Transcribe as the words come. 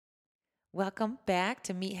Welcome back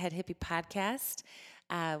to Meathead Hippie Podcast.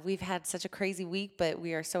 We've had such a crazy week, but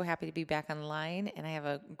we are so happy to be back online, and I have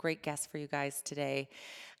a great guest for you guys today.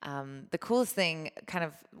 The coolest thing, kind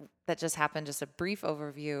of, that just happened, just a brief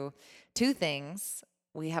overview, two things.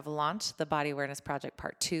 We have launched the Body Awareness Project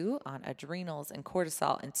Part 2 on adrenals and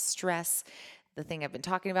cortisol and stress. The thing I've been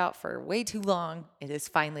talking about for way too long. It is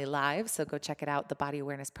finally live, so go check it out,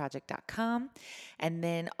 thebodyawarenessproject.com. And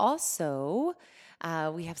then also,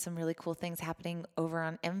 we have some really cool things happening over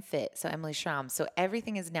on MFit, so Emily Schramm. So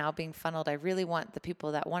everything is now being funneled. I really want the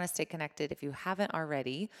people that want to stay connected, if you haven't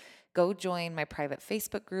already, go join my private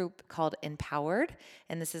Facebook group called Empowered.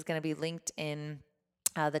 And this is going to be linked in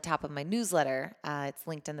the top of my newsletter. It's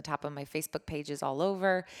linked in the top of my Facebook pages all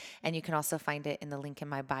over. And you can also find it in the link in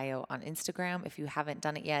my bio on Instagram. If you haven't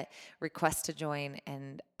done it yet, request to join.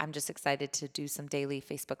 And I'm just excited to do some daily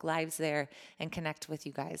Facebook Lives there and connect with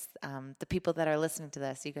you guys. The people that are listening to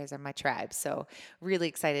this, you guys are my tribe. So really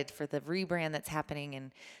excited for the rebrand that's happening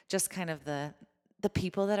and just kind of the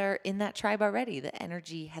people that are in that tribe already. The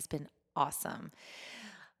energy has been awesome.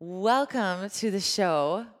 Welcome to the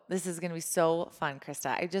show. This is going to be so fun,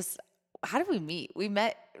 Krista. How did we meet? We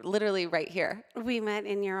met literally right here. We met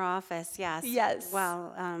in your office, yes. Yes.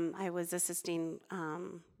 While I was assisting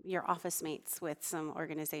your office mates with some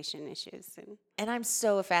organization issues. And I'm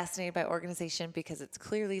so fascinated by organization because it's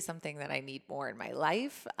clearly something that I need more in my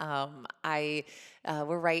life.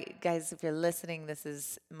 We're right, guys. If you're listening, this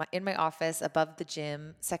is in my office above the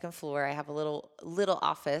gym, second floor. I have a little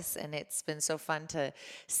office, and it's been so fun to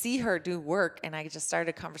see her do work. And I just started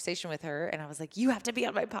a conversation with her, and I was like, "You have to be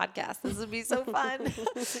on my podcast. This would be so fun."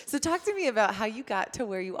 So talk to me about how you got to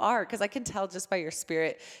where you are, because I can tell just by your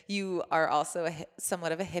spirit, you are also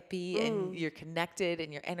somewhat of a hippie, and you're connected,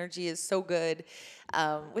 and your energy is so good,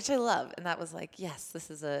 which I love. And that was like, yes,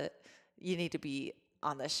 you need to be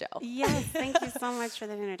on this show. Yes, thank you so much for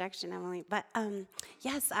that introduction, Emily. But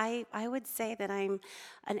yes, I would say that I'm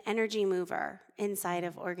an energy mover inside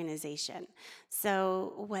of organization.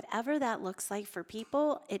 So whatever that looks like for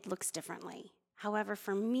people, it looks differently. However,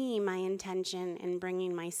 for me, my intention in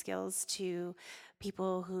bringing my skills to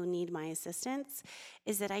people who need my assistance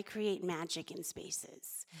is that I create magic in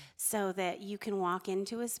spaces so that you can walk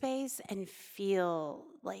into a space and feel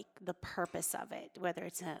like the purpose of it, whether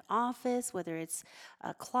it's an office, whether it's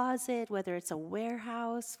a closet, whether it's a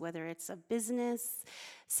warehouse, whether it's a business,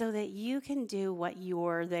 so that you can do what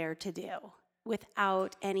you're there to do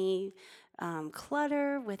without any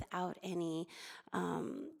clutter, without any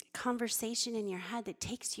conversation in your head that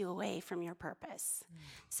takes you away from your purpose.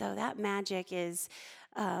 So that magic is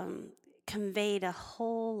conveyed a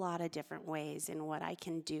whole lot of different ways in what I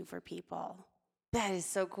can do for people. That is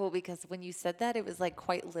so cool, because when you said that, it was like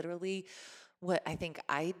quite literally what I think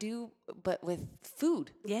I do, but with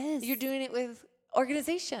food. Yes. You're doing it with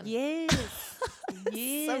organization. Yes.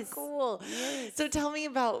 Yes. So cool. Yes. So tell me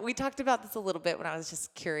we talked about this a little bit when I was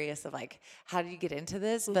just curious of like, how did you get into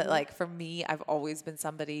this? But like for me, I've always been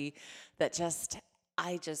somebody that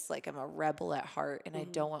I just like, I'm a rebel at heart, and I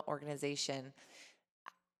don't want organization.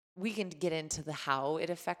 We can get into the how it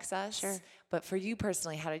affects us. Sure. But for you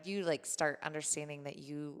personally, how did you like start understanding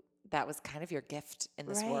that was kind of your gift in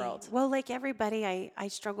this world? Well, like everybody, I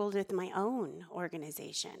struggled with my own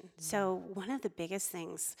organization. So, one of the biggest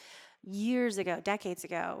things years ago, decades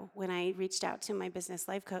ago, when I reached out to my business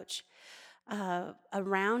life coach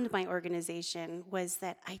around my organization was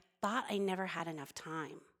that I thought I never had enough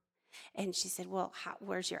time. And she said, "Well,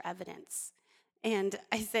 where's your evidence?" And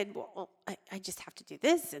I said, "Well, I just have to do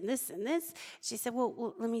this and this and this." She said,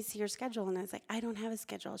 well, let me see your schedule. And I was like, "I don't have a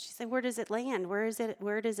schedule." She said, "Where does it land? Where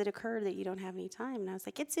does it occur that you don't have any time?" And I was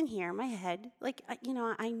like, "It's in here, my head. Like,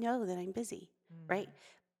 I know that I'm busy, right?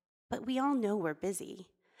 But we all know we're busy."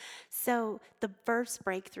 So the first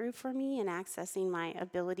breakthrough for me in accessing my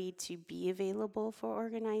ability to be available for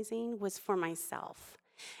organizing was for myself.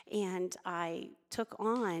 And I took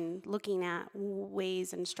on looking at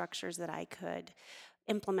ways and structures that I could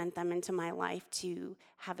implement them into my life to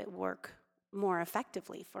have it work more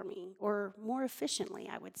effectively for me, or more efficiently,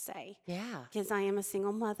 I would say. Yeah. Because I am a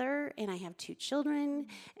single mother and I have 2 children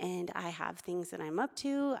and I have things that I'm up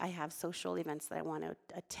to. I have social events that I want to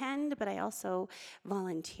attend, but I also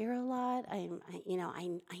volunteer a lot. I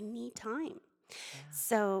need time.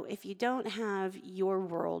 So if you don't have your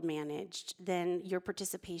world managed, then your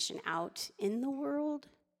participation out in the world,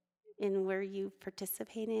 in where you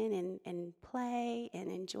participate in and play and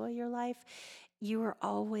enjoy your life, you are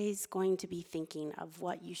always going to be thinking of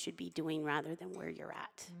what you should be doing rather than where you're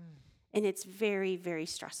at. And it's very, very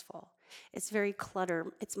stressful. It's very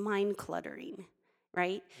it's mind cluttering.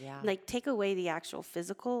 right? Yeah. Like take away the actual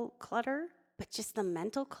physical clutter, but just the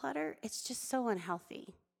mental clutter, it's just so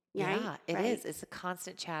unhealthy. Right? Yeah, it Right? is. It's a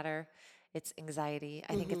constant chatter. It's anxiety.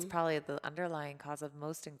 I think it's Mm-hmm. probably the underlying cause of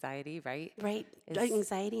most anxiety, right? Right? Is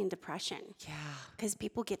Anxiety and depression. yeah. Because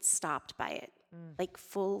people get stopped by it, Mm. like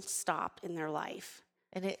full stop in their life.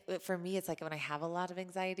 And for me, it's like when I have a lot of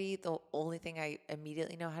anxiety, the only thing I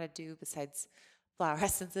immediately know how to do besides flower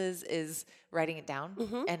essences is writing it down.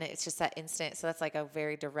 Mm-hmm. And it's just that instant. So that's like a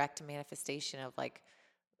very direct manifestation of like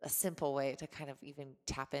a simple way to kind of even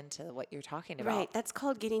tap into what you're talking Right. about. That's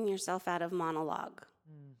called getting yourself out of monologue.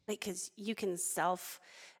 Mm. Because you can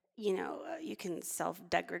you can self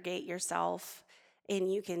degradate yourself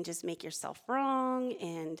and you can just make yourself wrong.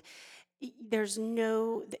 And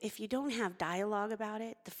if you don't have dialogue about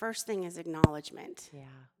it, the first thing is acknowledgement. Yeah.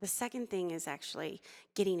 The second thing is actually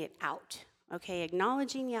getting it out. Okay,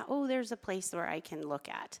 acknowledging, yeah, oh, there's a place where I can look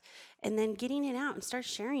at. And then getting it out and start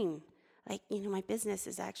sharing. Like, my business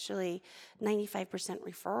is actually 95%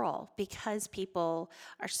 referral because people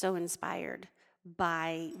are so inspired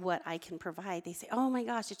by what I can provide. They say, oh my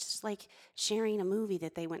gosh, it's just like sharing a movie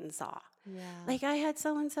that they went and saw. Yeah. Like I had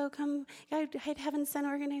so and so come, I had Heaven Sent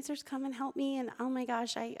organizers come and help me. And oh my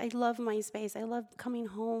gosh, I love my space. I love coming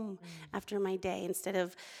home after my day instead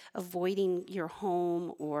of avoiding your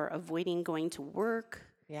home or avoiding going to work.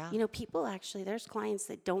 Yeah. People actually, there's clients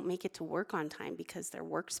that don't make it to work on time because their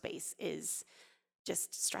workspace is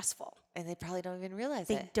just stressful. And they probably don't even realize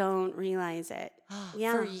They it. don't realize it. For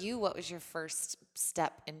Yeah. you, what was your first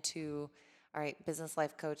step into, all right, business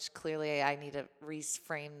life coach? Clearly, I need to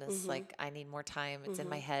reframe this. Like, I need more time. It's in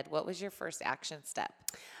my head. What was your first action step?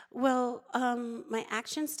 Well, my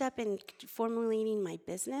action step in formulating my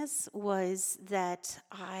business was that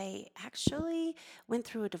I actually went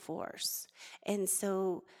through a divorce. And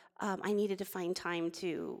so I needed to find time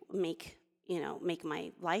to make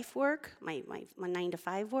my life work, my 9 to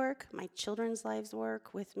 5 work, my children's lives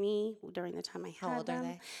work with me during the time I How had old are them.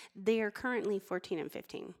 they? They are currently 14 and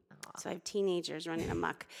 15. Aw. So I have teenagers running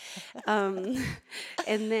amok.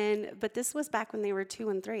 But this was back when they were 2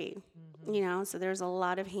 and 3, so there's a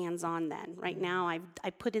lot of hands-on then. Right now, I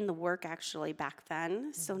put in the work actually back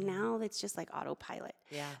then. So now it's just like autopilot.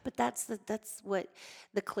 Yeah. But that's what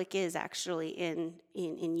the click is actually in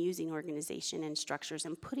using organization and structures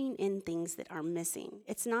and putting in things that are missing.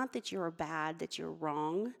 It's not that you're bad, that you're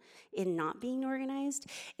wrong in not being organized.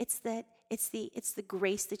 It's the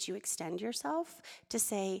grace that you extend yourself to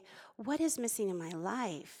say, what is missing in my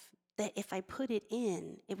life that if I put it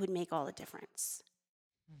in, it would make all the difference,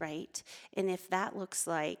 right? And if that looks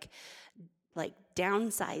like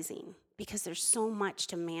downsizing because there's so much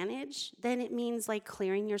to manage, then it means like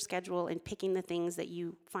clearing your schedule and picking the things that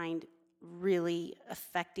you find really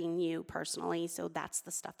affecting you personally. So that's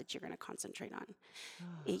the stuff that you're going to concentrate on.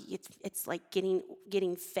 It's like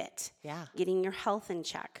getting fit, Yeah. getting your health in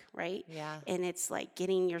check, right? Yeah. And it's like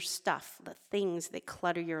getting your stuff, the things that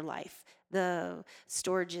clutter your life, the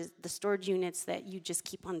storage units that you just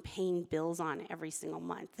keep on paying bills on every single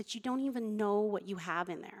month that you don't even know what you have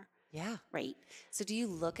in there, Yeah. right? So do you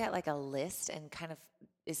look at like a list and kind of,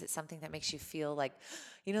 is it something that makes you feel like,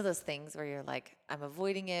 those things where you're like, I'm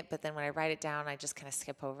avoiding it, but then when I write it down, I just kind of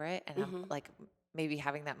skip over it. And I'm like, maybe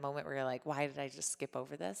having that moment where you're like, why did I just skip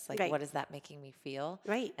over this? Like, Right. what is that making me feel?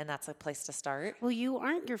 Right. And that's a place to start. Well, you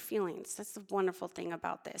aren't your feelings. That's the wonderful thing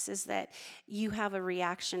about this is that you have a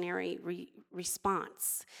reactionary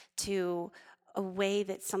response to a way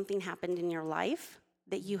that something happened in your life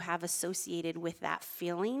that you have associated with that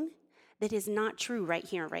feeling that is not true right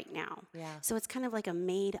here, right now. Yeah. So it's kind of like a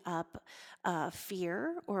made up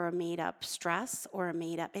fear or a made up stress or a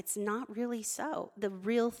made up, it's not really so. The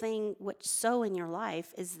real thing, what's so in your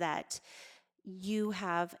life is that you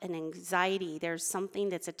have an anxiety. There's something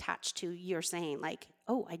that's attached to you're saying like,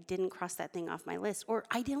 oh, I didn't cross that thing off my list, or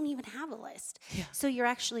I don't even have a list. Yeah. So you're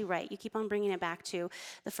actually right. You keep on bringing it back to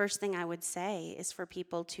the first thing I would say is for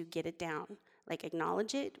people to get it down, like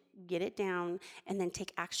acknowledge it, get it down, and then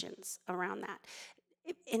take actions around that.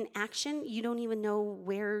 In action, you don't even know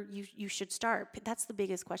where you should start. That's the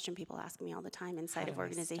biggest question people ask me all the time inside How of do I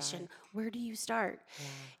organization. start? Where do you start? Yeah.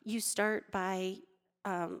 You start by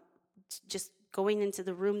just going into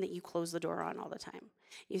the room that you close the door on all the time.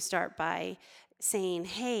 You start by saying,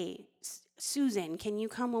 hey, Susan, can you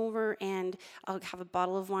come over and I'll have a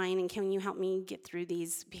bottle of wine and can you help me get through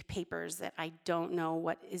these papers that I don't know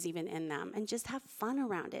what is even in them, and just have fun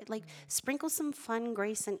around it. Like sprinkle some fun,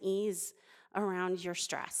 grace, and ease around your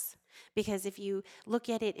stress. Because if you look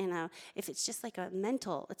at it if it's just like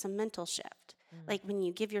it's a mental shift. Like when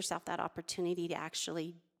you give yourself that opportunity to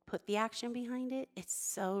actually put the action behind it, it's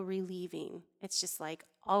so relieving. It's just like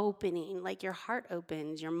opening, like your heart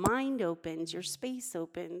opens, your mind opens, your space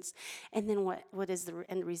opens. And then what is the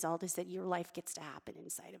end result is that your life gets to happen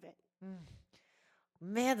inside of it.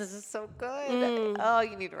 Man, this is so good. Mm. Oh,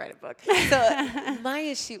 you need to write a book. So my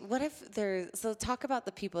issue, what if so talk about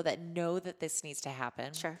the people that know that this needs to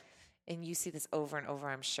happen. Sure. And you see this over and over,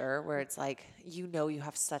 I'm sure, where it's like, you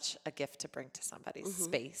have such a gift to bring to somebody's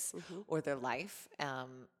space or their life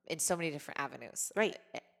in so many different avenues. Right.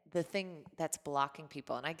 The thing that's blocking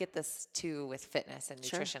people, and I get this too with fitness and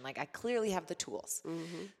nutrition, like I clearly have the tools,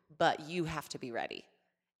 but you have to be ready.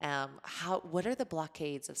 What are the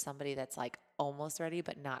blockades of somebody that's like almost ready,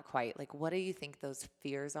 but not quite? Like, what do you think those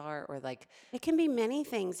fears are? Or like, It can be many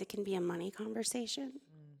things. It can be a money conversation.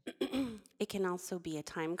 It can also be a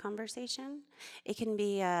time conversation. It can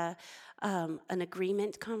be an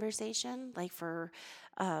agreement conversation, like for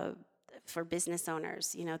business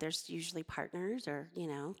owners. There's usually partners or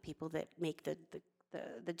people that make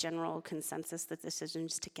the general consensus, the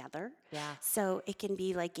decisions together. Yeah. So it can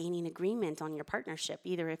be like gaining agreement on your partnership,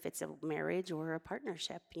 either if it's a marriage or a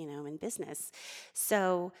partnership, in business.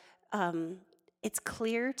 So it's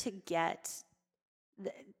clear to get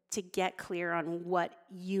clear on what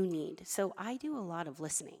you need. So I do a lot of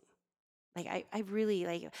listening. Like I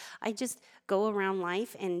really I just go around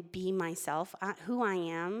life and be myself. Who I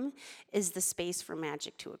am is the space for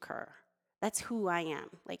magic to occur. That's who I am.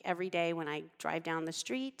 Like every day when I drive down the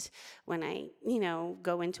street, when I,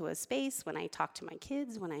 go into a space, when I talk to my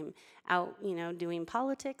kids, when I'm out, doing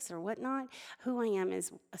politics or whatnot, who I am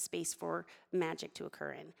is a space for magic to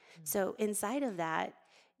occur in. So inside of that,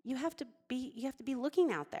 you have to be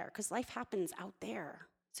looking out there because life happens out there.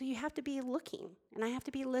 So you have to be looking and I have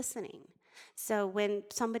to be listening. So when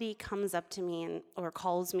somebody comes up to me or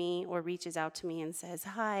calls me or reaches out to me and says,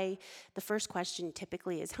 "Hi," the first question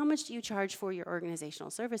typically is, "How much do you charge for your organizational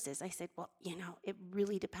services?" I said, "Well, it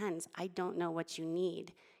really depends. I don't know what you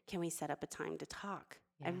need. Can we set up a time to talk?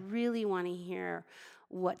 Yeah. I really want to hear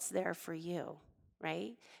what's there for you."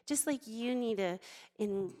 Right? Just like you need to,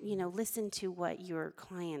 listen to what your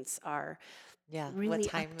clients are really what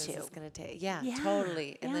time up is to. this going to take? Yeah,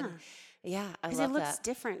 totally. And then, I because love it looks that.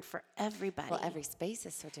 different for everybody. Well, every space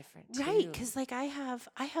is so different too. Right? Because like I have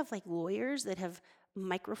like lawyers that have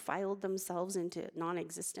microfiled themselves into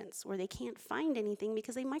non-existence where they can't find anything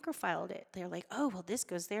because they microfiled it. They're like, "Oh, well, this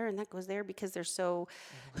goes there and that goes there," because they're so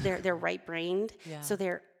they're right-brained. Yeah. So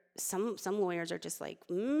they're some lawyers are just like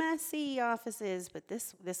messy offices, but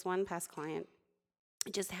this one past client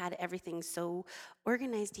just had everything so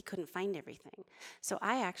organized he couldn't find everything. So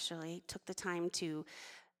I actually took the time to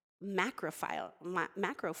macrofile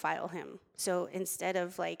him. So instead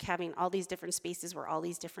of like having all these different spaces where all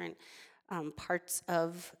these different parts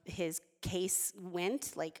of his case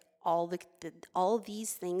went, like all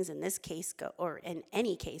these things in this case go, or in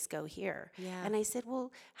any case go here. Yeah. And I said,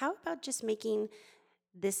 well, how about just making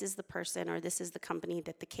this is the person or this is the company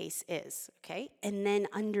that the case is, okay? And then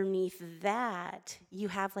underneath that, you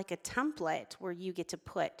have like a template where you get to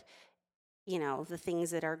put, the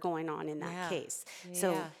things that are going on in that case.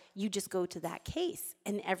 So you just go to that case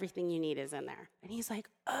and everything you need is in there. And he's like,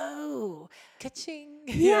 "Oh, Ka-ching.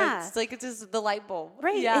 Yeah. It's like it's just the light bulb.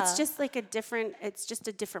 Right. Yeah. It's just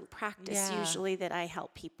a different practice usually that I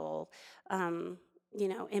help people,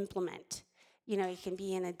 implement. It can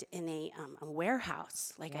be in a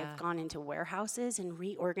warehouse. Like I've gone into warehouses and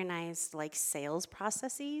reorganized like sales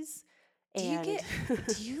processes. Do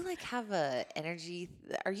you like have a energy?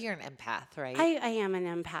 Are you an empath, right? I am an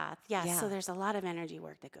empath. Yes. Yeah. So there's a lot of energy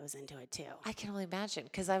work that goes into it too. I can only imagine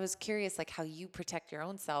because I was curious, like how you protect your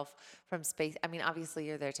own self from space. I mean, obviously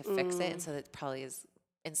you're there to fix it, and so it probably is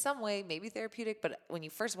in some way maybe therapeutic. But when you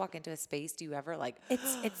first walk into a space, do you ever like?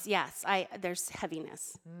 It's yes. There's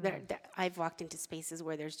heaviness. I've walked into spaces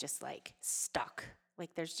where there's just like stuck.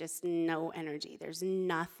 Like there's just no energy. There's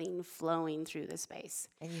nothing flowing through the space.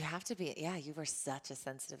 And you have to be, you were such a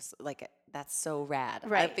sensitive, like that's so rad.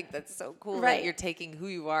 Right. I think that's so cool Right. that you're taking who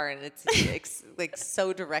you are and it's like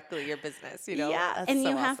so directly your business, Yeah, That's and so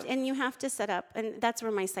you have awesome. and you have to set up, and that's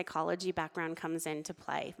where my psychology background comes into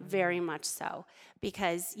play, very much so,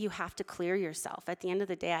 because you have to clear yourself. At the end of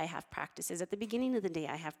the day, I have practices. At the beginning of the day,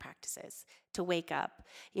 I have practices to wake up.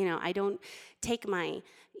 I don't take my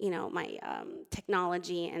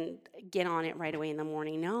technology and get on it right away in the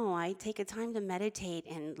morning. No, I take a time to meditate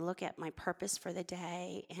and look at my purpose for the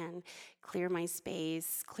day and clear my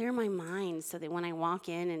space, clear my mind so that when I walk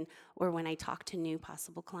in or when I talk to new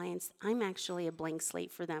possible clients, I'm actually a blank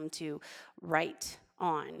slate for them to write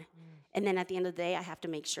on. And then at the end of the day, I have to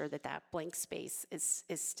make sure that that blank space is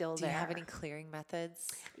still Do there. you have any clearing methods?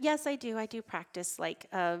 Yes, I do. I do practice like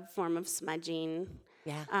a form of smudging.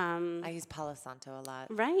 Yeah. I use Palo Santo a lot.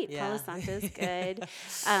 Right, Yeah. Palo Santo is good.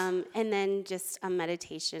 And then just a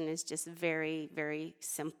meditation is just very, very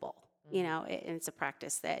simple. You know, and it's a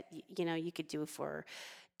practice that, you know, you could do for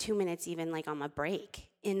 2 minutes, even like on a break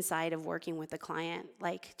inside of working with a client.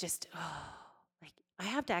 Like just, like I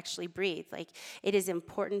have to actually breathe. Like it is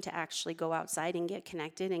important to actually go outside and get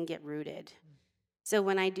connected and get rooted. So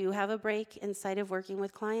when I do have a break inside of working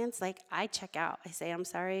with clients, like I check out. I say, I'm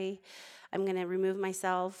sorry, I'm going to remove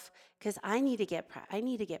myself because I need to get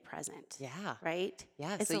present. Yeah. Right?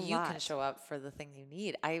 Yeah. It's So a you can lot. show up for the thing you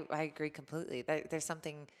need. I agree completely. There's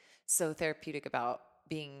something so therapeutic about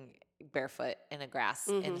being barefoot in a grass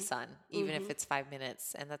in the sun, even if it's 5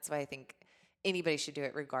 minutes. And that's why I think anybody should do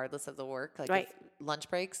it regardless of the work. Like Right. if lunch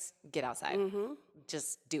breaks, get outside.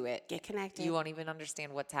 Just do it. Get connected. You won't even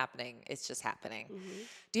understand what's happening. It's just happening.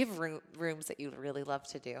 Do you have rooms that you really love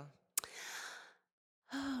to do?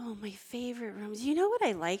 Oh, my favorite rooms. You know what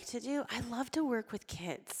I like to do? I love to work with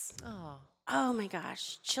kids. Oh, Oh my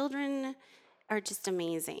gosh. Children are just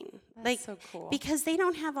amazing. that's so cool. Because they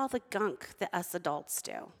don't have all the gunk that us adults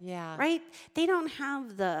do. Yeah. Right? They don't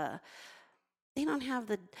have the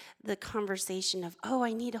conversation of, oh,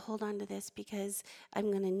 I need to hold on to this because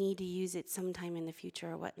I'm going to need to use it sometime in the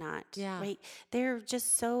future or whatnot. Yeah. Right? They're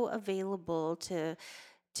just so available to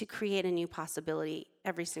create a new possibility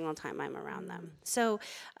every single time I'm around them. So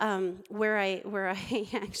where I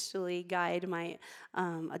actually guide my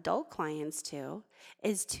adult clients to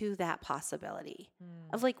is to that possibility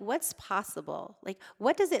of like what's possible. Like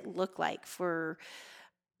what does it look like for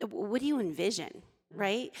what do you envision?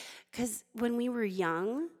 Right? Because when we were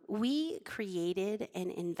young, we created and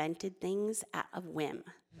invented things at a whim.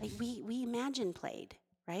 Like we imagine played,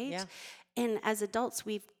 right? Yeah. And as adults,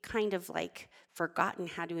 we've kind of like forgotten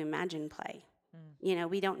how to imagine play. You know,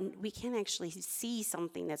 we can't actually see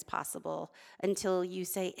something that's possible until you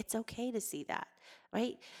say it's okay to see that,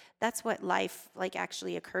 right? That's what life like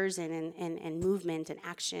actually occurs in and movement and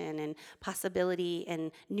action and possibility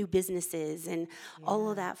and new businesses and all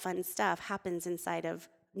of that fun stuff happens inside of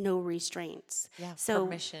no restraints. Yeah. So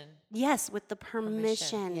Permission. yes, with the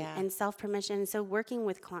permission yeah. and self-permission. So working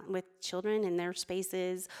with children in their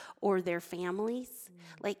spaces or their families,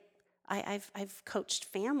 like I've coached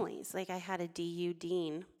families. Like I had a DU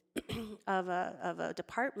dean of a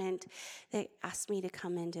department that asked me to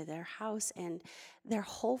come into their house, and their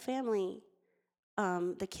whole family.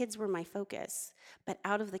 The kids were my focus, but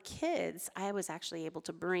out of the kids, I was actually able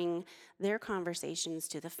to bring their conversations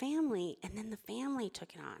to the family, and then the family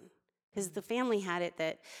took it on. Because the family had it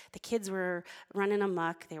that the kids were running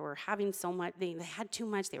amok, they were having so much, they had too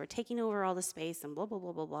much, they were taking over all the space and blah, blah,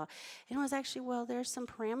 blah, blah, blah. And it was actually, well, there's some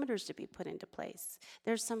parameters to be put into place.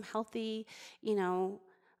 There's some healthy, you know,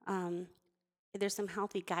 there's some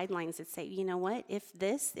healthy guidelines that say, you know what,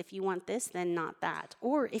 if you want this, then not that.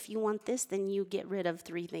 Or if you want this, then you get rid of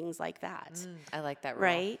 3 things like that. I like that rule.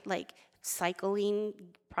 Right? Like cycling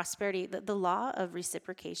prosperity. The law of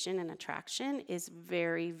reciprocation and attraction is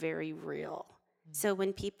very, very real. So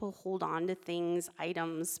when people hold on to things,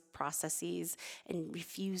 items, processes, and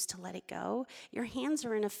refuse to let it go, your hands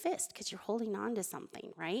are in a fist because you're holding on to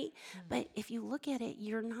something, right? But if you look at it,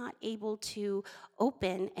 you're not able to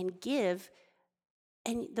open and give,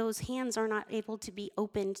 and those hands are not able to be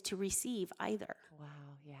opened to receive either. Wow.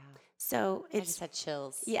 Yeah. So I just it's had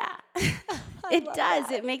chills. yeah. It love does.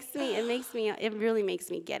 that. It really makes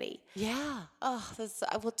me giddy. Yeah. Oh, that's,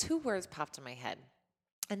 well, 2 words popped in my head.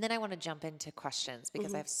 And then I want to jump into questions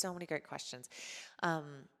because I have so many great questions.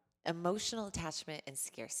 Emotional attachment and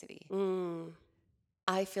scarcity.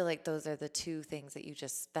 I feel like those are the 2 things that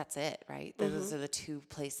that's it, right? Those are the 2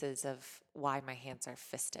 places of why my hands are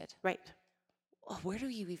fisted. Right. Well, where do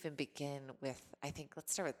you even begin with, I think,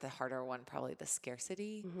 let's start with the harder one, probably the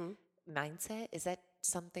scarcity mindset. Is that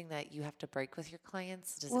something that you have to break with your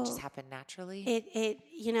clients? Does it just happen naturally?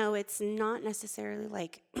 It's not necessarily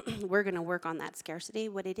like we're going to work on that scarcity.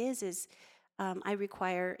 What it is I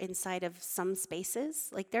require inside of some spaces,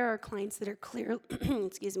 like there are clients that are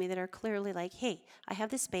that are clearly like, hey, I have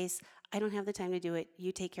this space. I don't have the time to do it.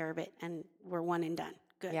 You take care of it. And we're one and done.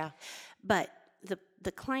 Good. Yeah. But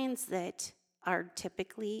the clients that are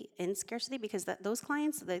typically in scarcity, because those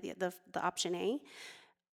clients, the option A,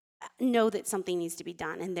 know that something needs to be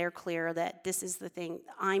done, and they're clear that this is the thing.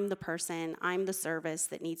 I'm the person, I'm the service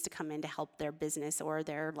that needs to come in to help their business or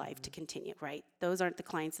their life to continue, right? Those aren't the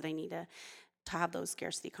clients that I need to to have those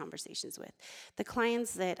scarcity conversations with. The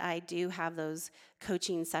clients that I do have those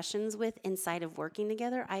coaching sessions with inside of working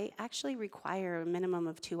together, I actually require a minimum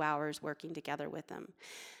of 2 hours working together with them.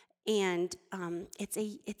 And it's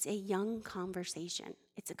a young conversation.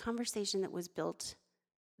 It's a conversation that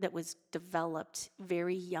was developed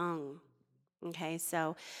very young. Okay,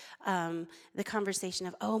 so the conversation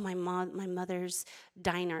of, oh, my mother's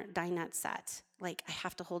dinette set, like I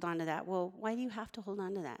have to hold on to that. Well, why do you have to hold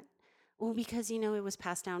on to that? Well, because it was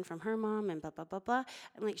passed down from her mom and blah blah blah blah.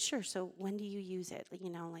 I'm like, sure. So when do you use it? Like,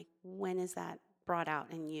 like when is that brought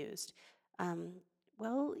out and used? Um,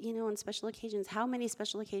 well, on special occasions. How many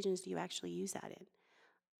special occasions do you actually use that in?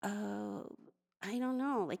 I don't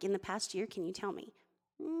know. Like in the past year, can you tell me?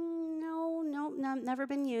 No, never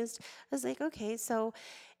been used. I was like, okay, so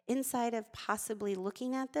inside of possibly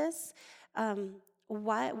looking at this,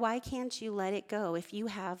 why can't you let it go if you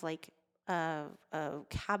have like a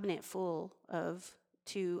cabinet full of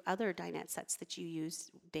 2 other dinette sets that you use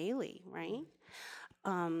daily, right?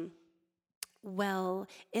 Well,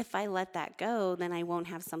 if I let that go, then I won't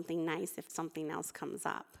have something nice if something else comes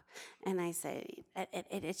up. And I say,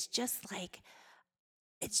 it's just like,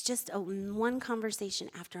 it's just one conversation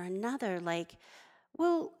after another. Like,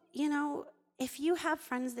 well, if you have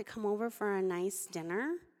friends that come over for a nice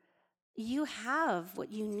dinner, you have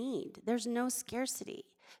what you need. There's no scarcity.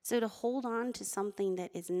 So to hold on to something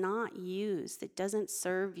that is not used, that doesn't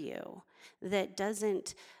serve you, that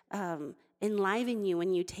doesn't enliven you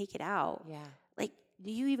when you take it out. Yeah. Like,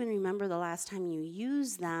 do you even remember the last time you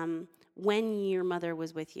used them when your mother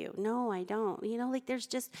was with you? No, I don't. Like there's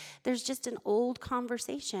just an old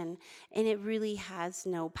conversation, and it really has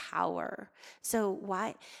no power. So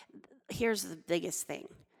here's the biggest thing.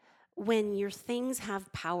 When your things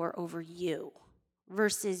have power over you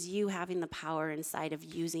versus you having the power inside of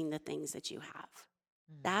using the things that you have,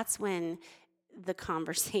 that's when the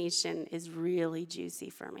conversation is really juicy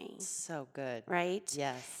for me. So good. Right?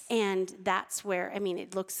 Yes. And that's where,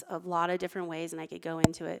 it looks a lot of different ways, and I could go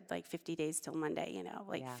into it like 50 days till Monday,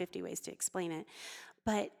 50 ways to explain it.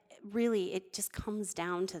 But really, it just comes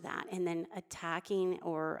down to that. And then attacking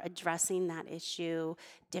or addressing that issue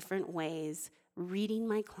different ways, reading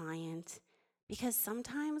my client. Because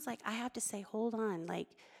sometimes, like, I have to say, hold on, like,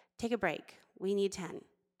 take a break. We need 10.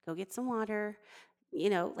 Go get some water,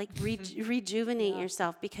 rejuvenate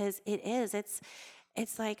yourself, because it's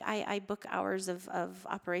like I book hours of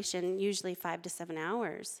operation, usually 5 to 7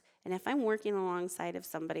 hours. And if I'm working alongside of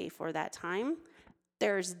somebody for that time,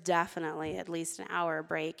 there's definitely at least an hour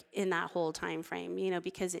break in that whole time frame,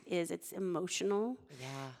 because it's emotional,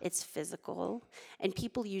 it's physical, and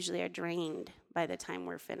people usually are drained by the time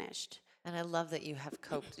we're finished. And I love that you have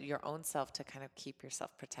coped your own self to kind of keep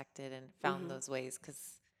yourself protected and found those ways, because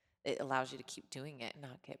it allows you to keep doing it and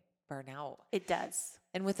not get burnt out. It does.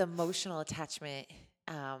 And with emotional attachment,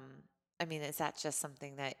 is that just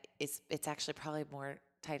something that it's actually probably more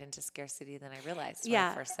tied into scarcity than I realized when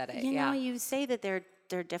I first said it. You say that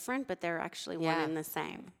they're different, but they're actually one and the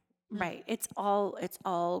same. Right. It's all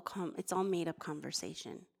made up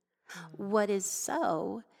conversation. What is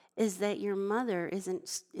is that your mother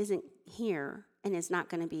isn't here and is not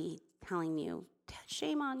going to be telling you,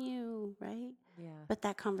 shame on you, right? Yeah. But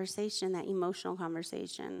that conversation, that emotional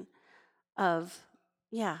conversation of,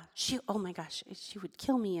 oh my gosh, she would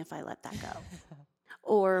kill me if I let that go.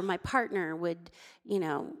 Or my partner would,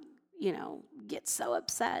 get so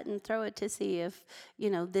upset and throw a tissy if,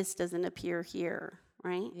 this doesn't appear here,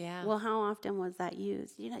 right? Yeah. Well, how often was that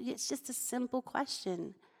used? It's just a simple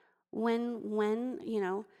question. When,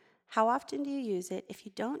 how often do you use it? If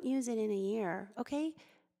you don't use it in a year, okay,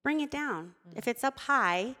 bring it down. If it's up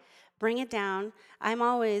high, bring it down. I'm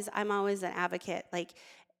always an advocate. Like,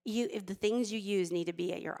 if the things you use need to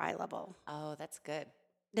be at your eye level. Oh, that's good.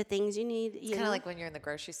 The things you need, It's kind of like when you're in the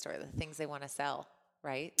grocery store, the things they want to sell,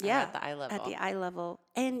 right? Yeah, At the eye level. at the eye level.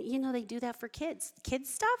 And, they do that for kids. Kids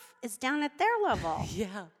stuff is down at their level.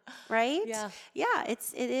 Yeah. Right? Yeah. Yeah, it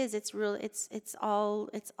is. It's real. It's all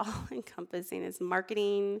encompassing. It's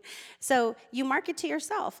marketing. So you market to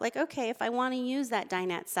yourself. Like, okay, if I want to use that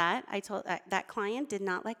dinette set, I told that client did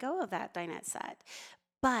not let go of that dinette set.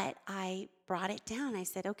 But I brought it down. I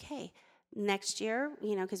said, okay, next year,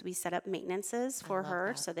 because we set up maintenances for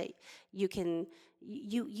her so that you can,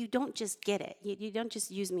 you don't just get it. You don't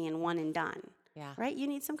just use me in one and done. Yeah. Right? You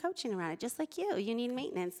need some coaching around it, just like you. You need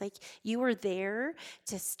maintenance. Like, you were there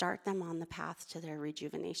to start them on the path to their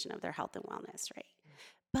rejuvenation of their health and wellness, right?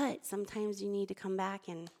 But sometimes you need to come back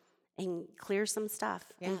and and clear some stuff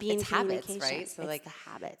Yeah, and be in it's habits, communication. right? So It's like, the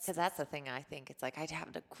habits. because that's the thing I think. It's like I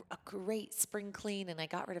had a great spring clean and I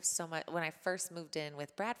got rid of so much. When I first moved in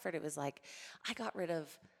with Bradford, it was like I got rid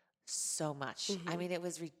of so much. I Mm-hmm. mean, it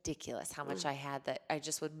was ridiculous how much Mm. I had that I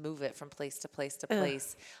just would move it from place to place to Ugh.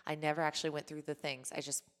 place. I never actually went through the things. I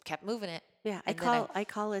just kept moving it. Yeah, And then I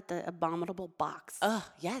call it the abominable box. oh,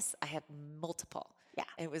 yes, I had multiple. Yeah.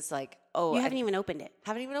 It was like, oh, You I haven't even opened it.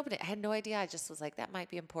 haven't even opened it. I had no idea. I just was like, that might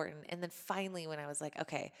be important. And then finally, when I was like,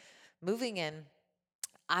 okay, moving in,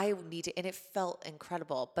 I need to, and it felt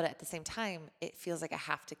incredible. But at the same time, it feels like I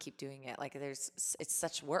have to keep doing it. Like it's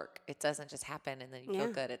such work. It doesn't just happen and then you feel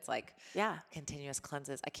Yeah. good. It's like Yeah. continuous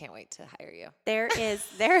cleanses. I can't wait to hire you. There's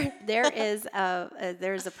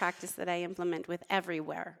a practice that I implement with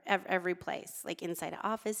everywhere, every place, like inside an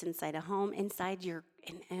office, inside a home, inside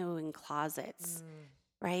in closets,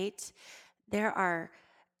 right? There are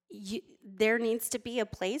there needs to be a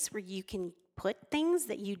place where you can put things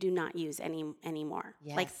that you do not use anymore,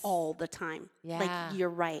 like Yes. all the time. Like Yeah. you're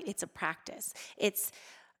right, it's a practice. It's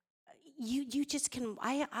you just can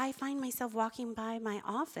I find myself walking by my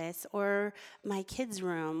office or my kids'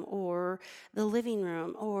 room or the living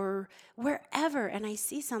room or wherever and I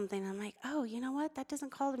see something, I'm like, oh, you know what? That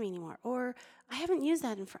doesn't call to me anymore. Or I haven't used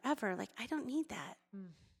that in forever. Like I don't need that.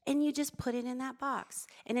 And you just put it in that box.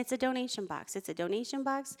 And it's a donation box. It's a donation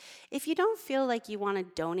box. If you don't feel like you want to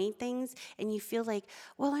donate things and you feel like,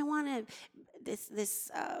 well, I want to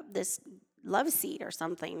this love seat or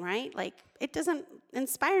something, right? Like it doesn't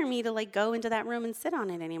inspire me to like go into that room and sit on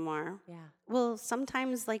it anymore. Yeah. Well,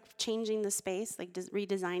 sometimes like changing the space, like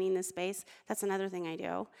redesigning the space, that's another thing I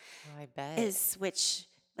do Oh, I bet. is switch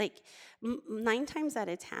like 9 times out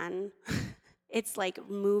of 10 it's like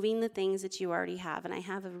moving the things that you already have. And I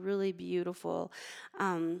have a really beautiful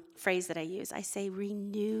phrase that I use. I say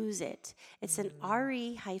renews it. It's an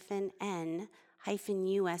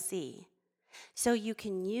RE-N-USE. So you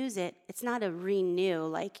can use it. It's not a renew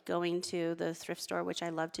like going to the thrift store, which I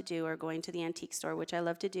love to do, or going to the antique store, which I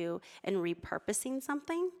love to do, and repurposing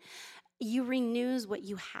something. You renews what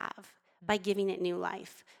you have by giving it new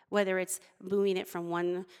life, whether it's moving it from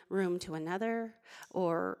one room to another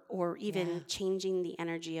or even Yeah. changing the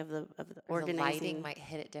energy of the Or the organizing. lighting might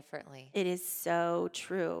hit it differently. It is so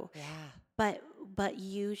true. Yeah. But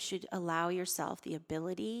you should allow yourself the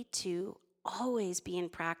ability to always be in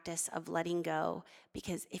practice of letting go,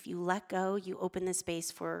 because if you let go, you open the space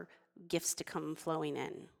for gifts to come flowing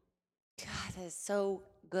in. God, that is so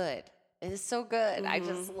good. It is so good. I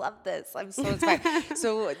just Mhm. love this. I'm so inspired.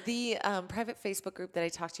 So the private Facebook group that I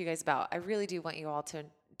talked to you guys about, I really do want you all to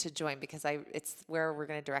join because it's where we're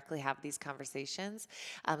going to directly have these conversations.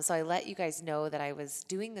 So I let you guys know that I was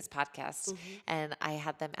doing this podcast and I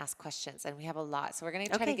had them ask questions, and we have a lot. So we're going to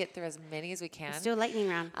try to Okay. get through as many as we can. Let's do a lightning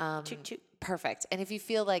round. Choot, choot. Perfect. And if you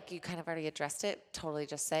feel like you kind of already addressed it, totally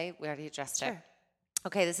just say we already addressed it. Sure.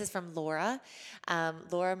 Okay, this is from Laura.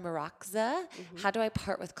 Laura Marakza. How do I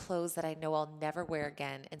part with clothes that I know I'll never wear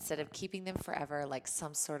again instead of keeping them forever like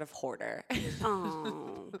some sort of hoarder?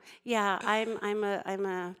 Oh, yeah. I'm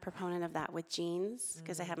a proponent of that with jeans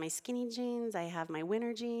because I have my skinny jeans, I have my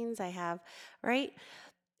winter jeans, I have right.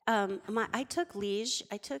 I took Liege.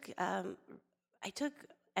 I took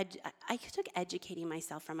educating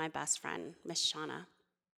myself from my best friend, Miss Shauna.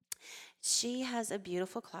 She has a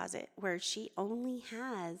beautiful closet where she only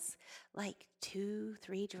has like 2,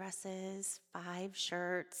 3 dresses, 5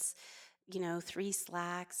 shirts, 3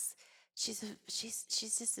 slacks. She's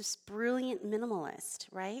just this brilliant minimalist,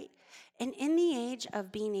 right? And in the age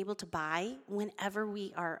of being able to buy whenever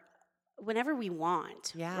we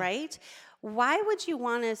want, Yeah. right? Why would you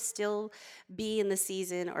want to still be in the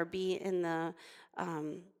season or be in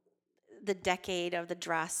the decade of the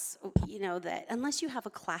dress, that unless you have a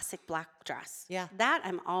classic black dress. Yeah. That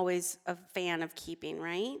I'm always a fan of keeping,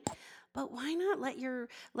 right? But why not let your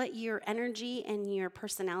energy and your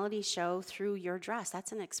personality show through your dress?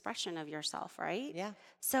 That's an expression of yourself, right? Yeah.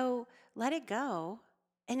 So let it go.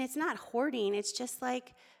 And it's not hoarding. It's just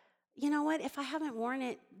like, you know what? If I haven't worn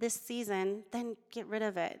it this season, then get rid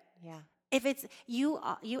of it. Yeah. If it's you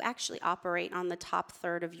actually operate on the top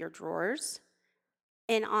third of your drawers.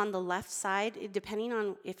 And on the left side, depending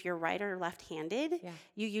on if you're right or left-handed, Yeah.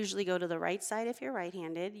 you usually go to the right side if you're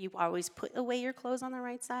right-handed. You always put away your clothes on the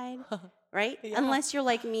right side, right? Yeah. Unless you're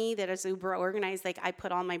like me that is uber organized, like I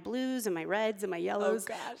put all my blues and my reds and my yellows,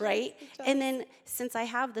 gosh, right? yes. And then since I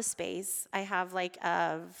have the space, I have like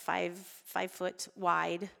a 5 foot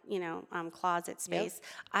wide, closet space.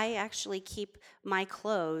 I actually keep my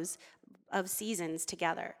clothes of seasons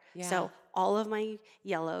together. Yeah. So all of my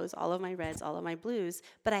yellows, all of my reds, all of my blues,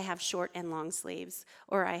 but I have short and long sleeves,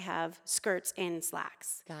 or I have skirts and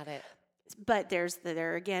slacks. Got it. But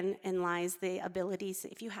there again and lies the abilities.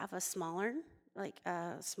 If you have a smaller, like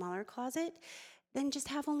a smaller closet, then just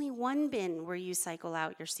have only one bin where you cycle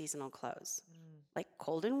out your seasonal clothes. Like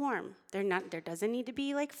cold and warm. There doesn't need to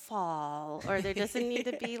be like fall, or there doesn't need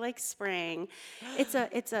to be like spring. It's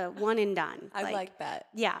a one and done. I like that.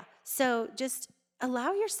 Yeah. So just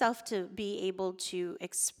allow yourself to be able to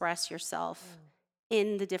express yourself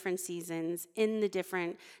in the different seasons, in the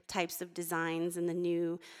different types of designs and the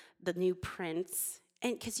new prints.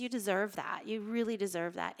 And because you deserve that. You really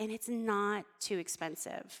deserve that. And it's not too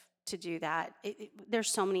expensive to do that. There's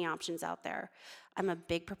so many options out there. I'm a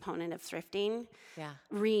big proponent of thrifting. Yeah.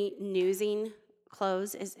 Renewing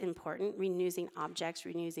clothes is important. Renewing objects,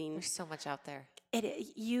 There's so much out there.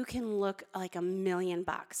 you can look like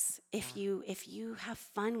 $1,000,000 if you have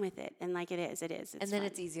fun with it, and like it is. It's And then fun.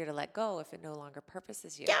 it's easier to let go if it no longer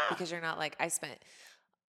purposes you. Yeah. Because you're not like, I spent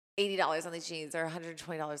 $80 on these jeans or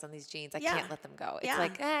 $120 on these jeans. I Yeah. can't let them go. It's Yeah.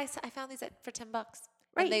 like, I found these for $10.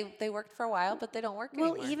 Right. And they worked for a while, but they don't work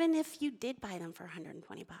Well, anymore. even if you did buy them for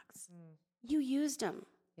 $120, you used them.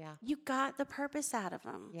 Yeah. You got the purpose out of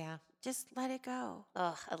them. Yeah. Just let it go.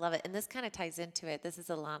 Oh, I love it. And this kind of ties into it. This is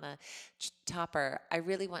Alana Topper. I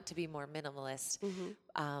really want to be more minimalist,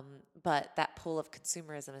 but that pull of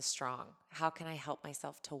consumerism is strong. How can I help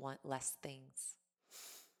myself to want less things?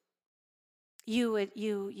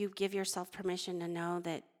 You give yourself permission to know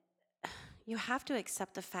that you have to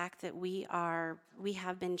accept the fact that we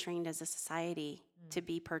have been trained as a society to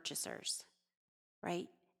be purchasers, right?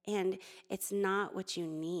 And it's not what you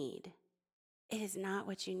need. It is not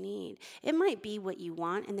what you need. It might be what you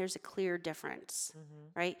want, and there's a clear difference,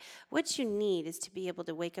 right? What you need is to be able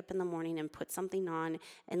to wake up in the morning and put something on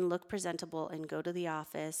and look presentable and go to the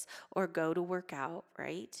office or go to work out,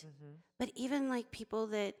 right? But even like people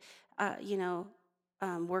that,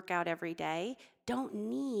 work out every day don't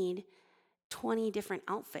need 20 different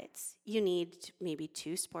outfits. You need maybe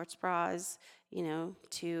 2 sports bras,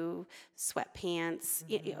 2 sweatpants,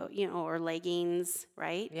 or leggings,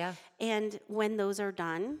 right? Yeah. And when those are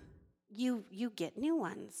done, you get new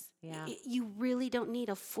ones. Yeah. You really don't need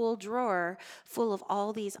a full drawer full of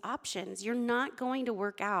all these options. You're not going to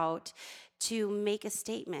work out to make a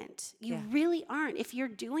statement. You really aren't. If you're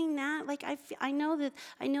doing that, like I know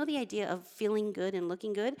the idea of feeling good and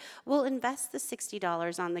looking good. Well, invest the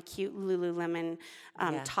 $60 on the cute Lululemon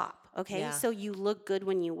top, okay? Yeah. So you look good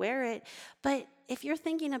when you wear it. But if you're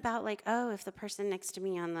thinking about like, oh, if the person next to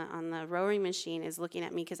me on the rowing machine is looking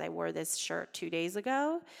at me because I wore this shirt 2 days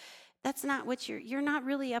ago, that's not what you're not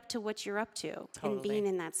really up to what you're up to and being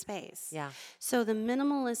in that space. Yeah. So the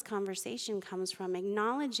minimalist conversation comes from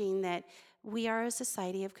acknowledging that we are a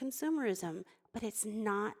society of consumerism, but it's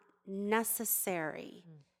not necessary.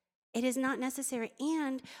 It is not necessary.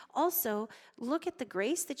 And also look at the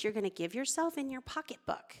grace that you're going to give yourself in your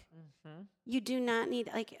pocketbook. You do not need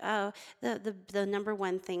the number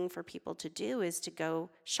one thing for people to do is to go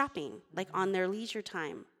shopping, like on their leisure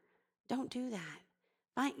time. Don't do that.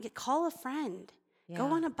 Call a friend. Go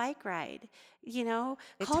on a bike ride. It call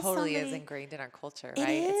totally somebody. is ingrained in our culture, It right?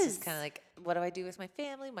 It's is. just kind of like, what do I do with my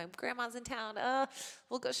family? My grandma's in town.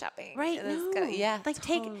 We'll go shopping. Right? And it's No. kinda- Like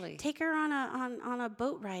totally. take her on a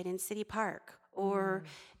boat ride in City Park, or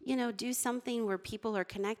do something where people are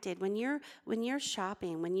connected. When you're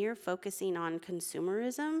shopping, when you're focusing on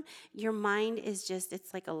consumerism, your mind is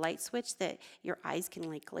it's like a light switch that your eyes can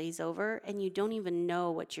like glaze over, and you don't even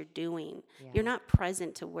know what you're doing. You're not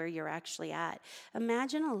present to where you're actually at.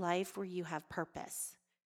 Imagine a life where you have purpose,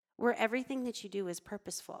 where everything that you do is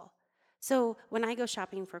purposeful. So when I go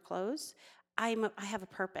shopping for clothes, I have a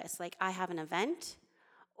purpose. Like I have an event,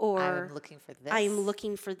 or I'm looking for this. I am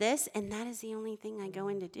looking for this, and that is the only thing I go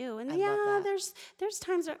in to do. And I love that. there's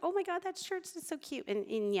times where, oh my God, that shirt's so cute,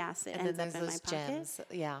 and yes, it And then ends there's up in my those pocket. gems.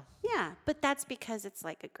 Yeah. Yeah, but that's because it's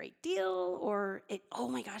like a great deal, or oh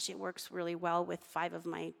my gosh, it works really well with 5 of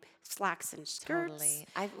my slacks and skirts. Totally.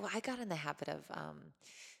 I got in the habit of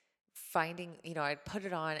finding, I'd put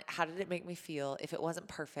it on. How did it make me feel? If it wasn't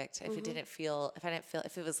perfect, if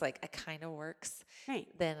if it was like, it kind of works, Right.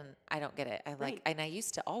 then I don't get it. Right. And I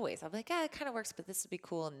used to always, I'm like, yeah, it kind of works, but this would be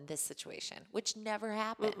cool in this situation, which never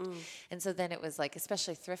happened. And so then it was like,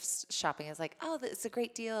 especially thrift shopping, I was like, oh, it's a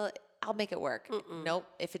great deal. I'll make it work. Nope.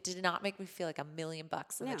 If it did not make me feel like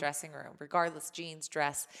 $1,000,000 in the dressing room, regardless, jeans,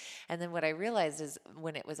 dress. And then what I realized is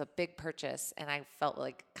when it was a big purchase and I felt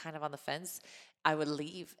like kind of on the fence, I would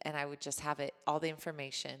leave and I would just have it, all the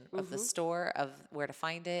information of the Mm-hmm. store, of where to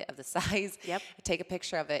find it, of the size, Yep. take a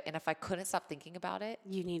picture of it. And if I couldn't stop thinking about it,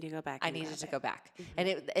 You need to go back I and needed grab to it. go back.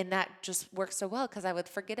 Mm-hmm. And that just worked so well because I would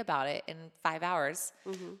forget about it in 5 hours,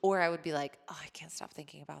 Mm-hmm. or I would be like, oh, I can't stop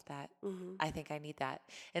thinking about that. Mm-hmm. I think I need that.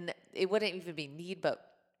 And it wouldn't even be need, but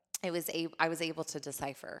I was able to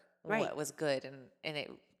decipher Right. what was good, and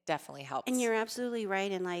it definitely helped. And you're absolutely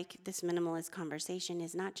right. And like this minimalist conversation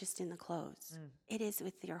is not just in the clothes, it is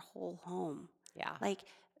with your whole home. Yeah. Like,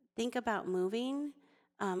 think about moving.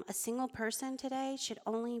 A single person today should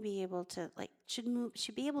only be able to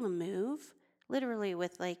should be able to move literally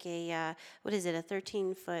with like a what is it, a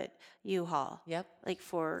 13-foot U-Haul, Yep. like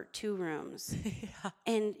for 2 rooms. Yeah.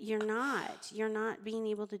 And you're not being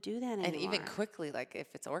able to do that anymore. And even quickly, like if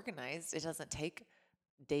it's organized, it doesn't take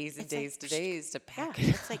days and It's like, days to days to pack yeah, it.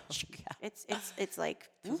 it's like Yeah. it's like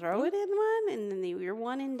throw it in one and then you're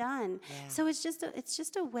one and done. Yeah. So it's just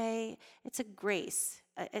a way. It's a grace.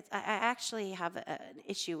 I actually have an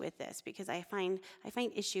issue with this because I find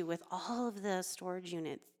issue with all of the storage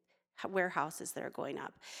units, warehouses that are going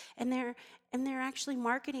up, and they're actually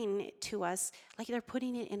marketing it to us like they're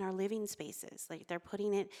putting it in our living spaces, like they're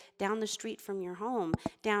putting it down the street from your home,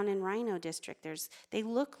 down in Rhino District. They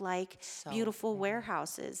look like beautiful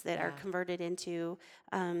warehouses that are converted into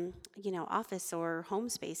office or home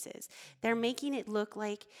spaces. They're making it look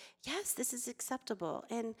like, yes, this is acceptable.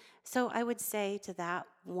 And so I would say to that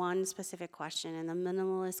one specific question in the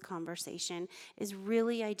minimalist conversation is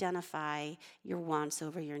really identify your wants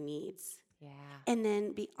over your needs. Yeah. And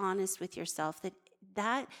then be honest with yourself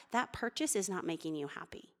that purchase is not making you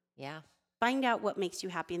happy. Yeah. Find out what makes you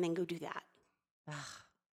happy and then go do that.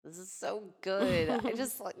 This is so good. I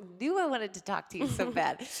just knew I wanted to talk to you so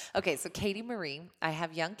bad. Okay, so Katie Marie, I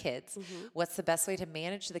have young kids. What's the best way to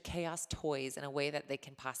manage the chaos toys in a way that they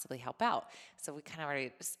can possibly help out? So we kind of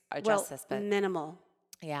already addressed this, but minimal.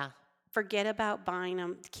 yeah. Forget about buying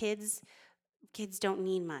them. Kids don't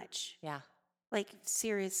need much. Yeah. Like,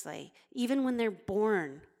 seriously, even when they're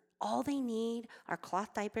born, all they need are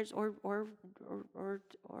cloth diapers or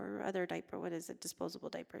other diaper. What is it? Disposable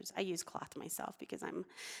diapers. I use cloth myself because I'm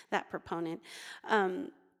that proponent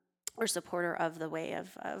or supporter of the way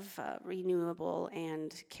of renewable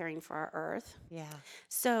and caring for our earth. Yeah.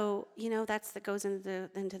 So that goes into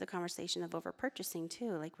the conversation of over purchasing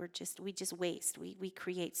too. Like we just waste. We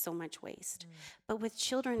create so much waste. But with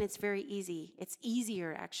children, it's very easy. It's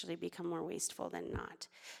easier actually to become more wasteful than not.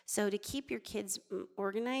 So to keep your kids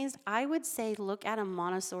organized, I would say look at a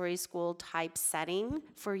Montessori school type setting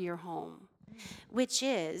for your home, which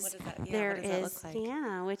is What does that look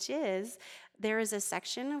like? which is there is a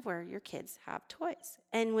section of where your kids have toys.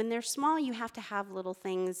 And when they're small, you have to have little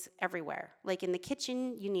things everywhere. Like in the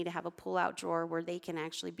kitchen, you need to have a pull-out drawer where they can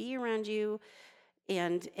actually be around you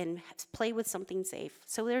and play with something safe.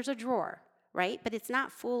 So there's a drawer, right? But it's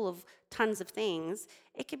not full of tons of things.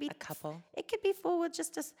 It could be A couple. It could be full with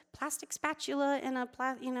just a plastic spatula and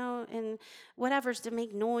and whatever's to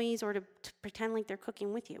make noise or to pretend like they're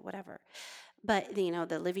cooking with you, whatever. But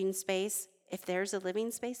the living space, if there's a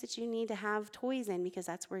living space that you need to have toys in because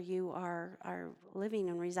that's where you are living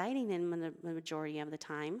and residing in the majority of the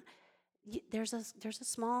time, there's a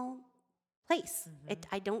small place.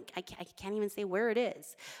 I can't even say where it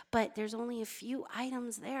is, but there's only a few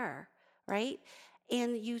items there, right?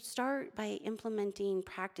 And you start by implementing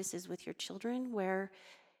practices with your children where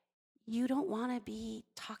you don't want to be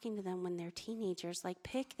talking to them when they're teenagers, like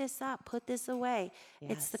pick this up, put this away.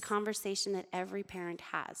 It's the Yes. conversation that every parent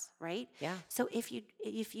has, right? Yeah. So if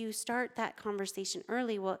you start that conversation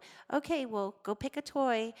early, well, go pick a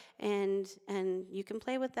toy and you can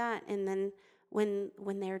play with that, and then when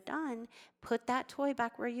they're done, put that toy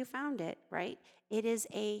back where you found it, right? It is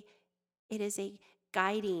a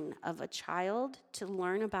guiding of a child to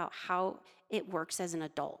learn about how it works as an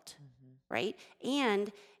adult. Right? And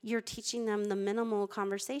you're teaching them the minimal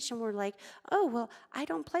conversation where like, oh, well, I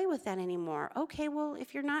don't play with that anymore. Okay, well,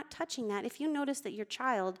 if you're not touching that, if you notice that your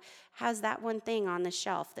child has that one thing on the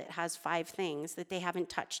shelf that has 5 things that they haven't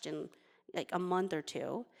touched in like a month or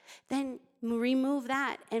two, then remove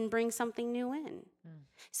that and bring something new in.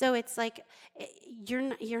 So it's like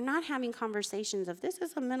you're not having conversations of this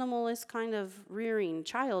is a minimalist kind of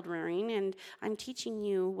child rearing, and I'm teaching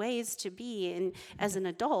you ways to be. And as an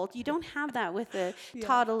adult, you don't have that with a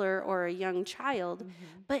toddler or a young child.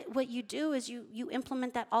 But what you do is you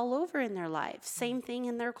implement that all over in their life. Same thing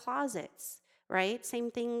in their closets. Right?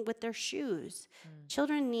 Same thing with their shoes.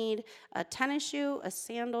 Children need a tennis shoe, a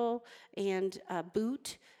sandal, and a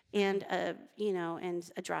boot, and a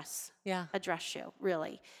dress. Yeah. A dress shoe,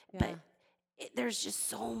 really. Yeah. But there's just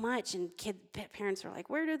so much, and parents are like,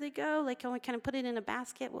 where do they go? Like, can we kind of put it in a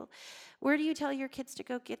basket? Well, where do you tell your kids to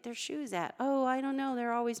go get their shoes at? Oh, I don't know,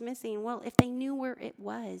 they're always missing. Well, if they knew where it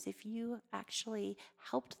was, if you actually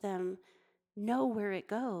helped them know where it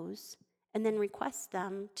goes and then request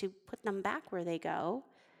them to put them back where they go,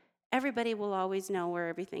 everybody will always know where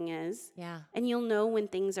everything is. Yeah. And you'll know when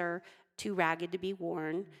things are too ragged to be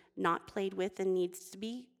worn, not played with and needs to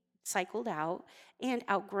be cycled out, and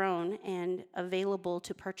outgrown and available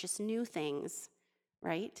to purchase new things,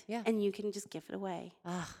 right? Yeah. And you can just give it away.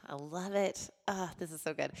 Ah, I love it. Ah, this is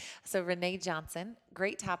so good. So, Renee Johnson,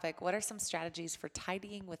 great topic. What are some strategies for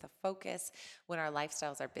tidying with a focus when our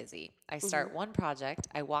lifestyles are busy? I start one project,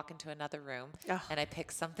 I walk into another room, Oh, and I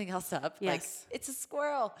pick something else up, like yes. it's a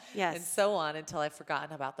squirrel, and Yes. so on until I've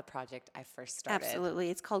forgotten about the project I first started.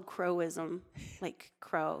 Absolutely. It's called crowism. Like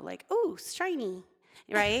crow, like, oh, shiny.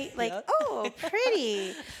 Right? Like, Yep. oh,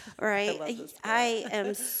 pretty. Right? love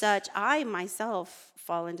this I myself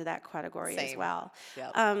fall into that category as Same. well.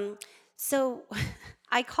 Yep. So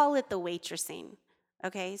I call it the waitressing.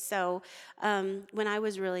 Okay, so when I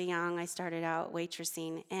was really young, I started out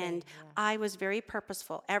waitressing, and I was very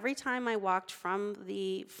purposeful. Every time I walked from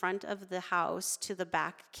the front of the house to the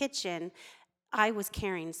back kitchen, I was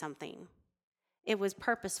carrying something. It was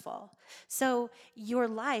purposeful. So your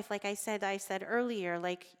life, like I said earlier,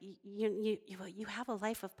 like you have a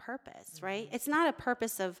life of purpose, right? It's not a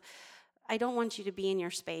purpose of, I don't want you to be in your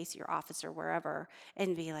space, your office or wherever,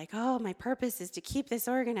 and be like, oh, my purpose is to keep this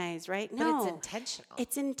organized, right? But it's No, intentional.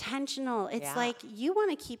 it's intentional. It's Yeah. like you want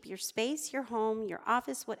to keep your space, your home, your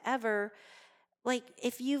office, whatever. Like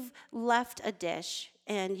if you've left a dish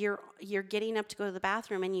and you're getting up to go to the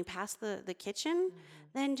bathroom and you pass the kitchen,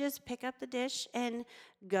 then just pick up the dish and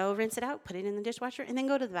go rinse it out, put it in the dishwasher, and then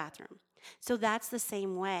go to the bathroom. So that's the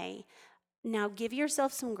same way. Now give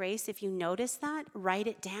yourself some grace. If you notice that, write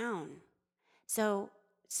it down. So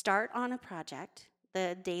start on a project,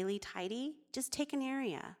 the daily tidy, just take an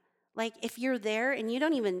area. Like if you're there and you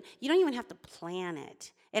don't even have to plan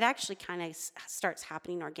it. It actually kind of starts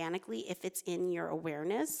happening organically if it's in your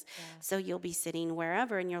awareness. So you'll be sitting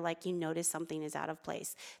wherever and you're like, you notice something is out of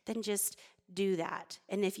place. Then just do that.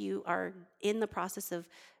 And if you are in the process of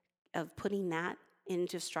putting that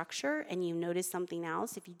into structure and you notice something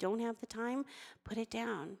else, if you don't have the time, put it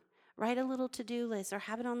down. Write a little to-do list or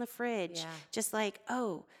have it on the fridge. Yeah. Just like,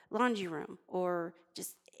 oh, laundry room, or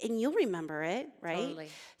just, and you'll remember it, right? Totally.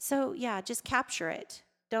 So yeah, just capture it.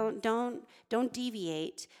 Don't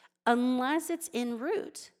deviate unless it's en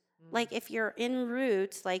route. Like if you're en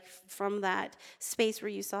route, like from that space where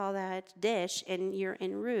you saw that dish and you're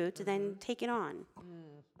en route, then take it on.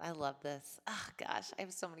 I love this. Oh gosh, I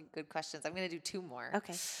have so many good questions. I'm going to do two more.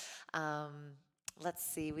 Okay. Let's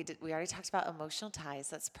see. We already talked about emotional ties.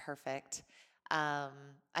 That's perfect. I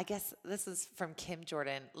guess this is from Kim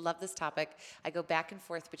Jordan. Love this topic. I go back and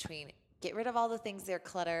forth between get rid of all the things they're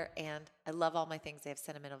clutter and I love all my things they have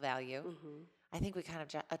sentimental value. I think we kind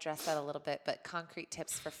of addressed that a little bit, but concrete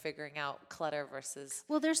tips for figuring out clutter versus.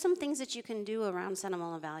 Well, there's some things that you can do around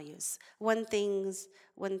sentimental values. One thing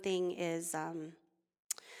is,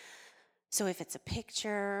 so if it's a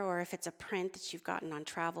picture or if it's a print that you've gotten on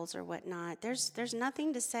travels or whatnot, there's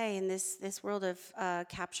nothing to say in this world of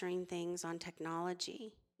capturing things on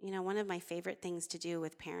technology. You know, one of my favorite things to do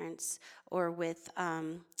with parents or with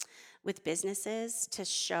businesses to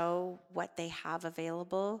show what they have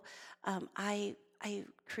available, I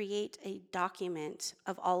create a document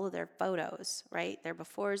of all of their photos, right? Their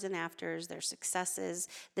befores and afters, their successes,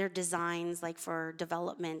 their designs, like for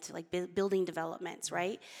development, like building developments,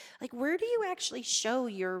 right? Like where do you actually show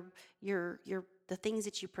your the things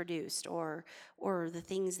that you produced or the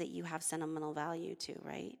things that you have sentimental value to,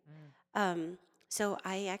 right? So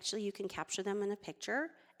you can capture them in a picture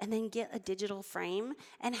and then get a digital frame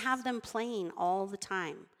and have them playing all the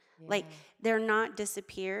time. Like they're not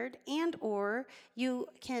disappeared, and or you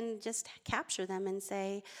can just capture them and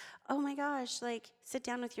say, oh my gosh, like sit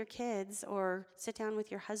down with your kids or sit down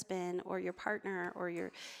with your husband or your partner or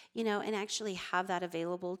and actually have that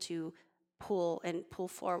available to pull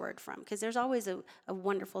forward from, because there's always a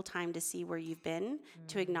wonderful time to see where you've been,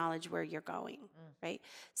 to acknowledge where you're going, right?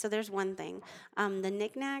 So there's one thing. The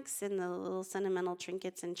knickknacks and the little sentimental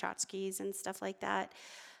trinkets and tchotchkes and stuff like that,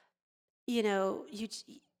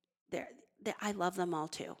 they're, I love them all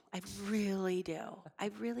too. I really do. I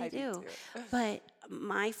really do. But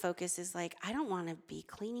my focus is like, I don't want to be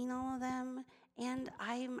cleaning all of them, and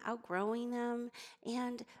I'm outgrowing them.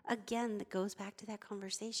 And again, that goes back to that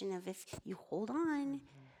conversation of if you hold on,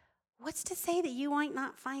 what's to say that you might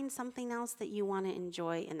not find something else that you want to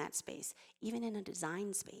enjoy in that space, even in a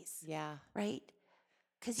design space, Yeah. right?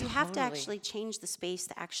 Because you have to Totally. actually change the space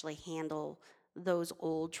to actually handle those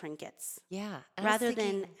old trinkets Yeah. And I was rather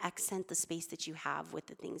than thinking, accent the space that you have with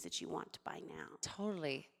the things that you want to buy now.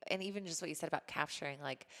 totally. And even just what you said about capturing,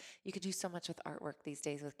 like you could do so much with artwork these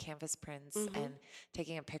days with canvas prints Mm-hmm. and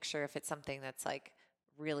taking a picture if it's something that's like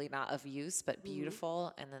really not of use but Mm-hmm.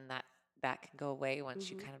 beautiful, and then that can go away once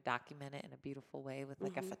you Mm-hmm. kind of document it in a beautiful way with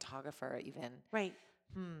like a Mm-hmm. photographer even. Right.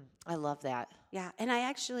 I love that. Yeah. And I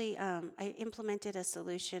actually I implemented a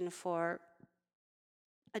solution for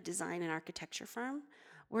a design and architecture firm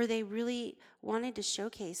where they really wanted to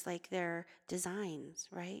showcase like their designs,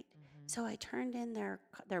 right? So I turned in their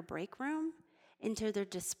break room into their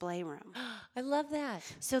display room I love that.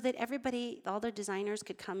 so that everybody, all their designers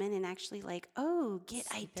could come in and actually like, oh, get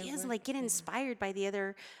See their ideas, work. like get Yeah. inspired by the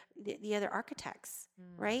other architects,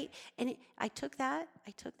 right? And I took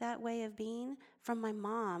that way of being from my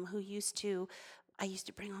mom, who I used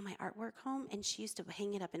to bring all my artwork home, and she used to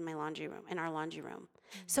hang it up in our laundry room.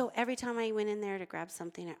 So every time I went in there to grab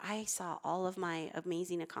something, I saw all of my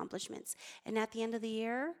amazing accomplishments. And at the end of the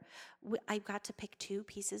year, I got to pick 2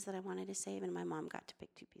 pieces that I wanted to save, and my mom got to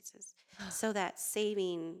pick 2 pieces. So that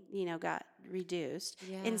saving, got reduced.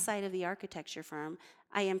 Yeah. Inside of the architecture firm,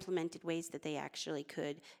 I implemented ways that they actually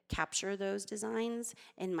could capture those designs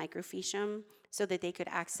and microfiche them so that they could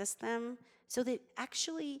access them, so that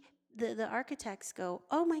actually the architects go,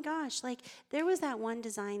 oh my gosh, like there was that one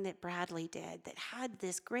design that Bradley did that had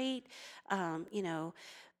this great,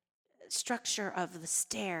 structure of the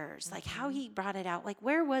stairs, like how he brought it out. Like,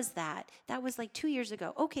 where was that? That was like 2 years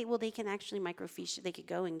ago. Okay, well, they can actually microfiche it. They could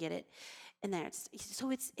go and get it. And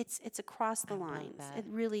it's across the I love lines. that. It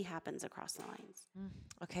really happens across the lines.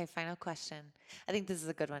 Okay, final question. I think this is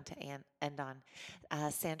a good one to end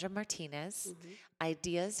on. Sandra Martinez,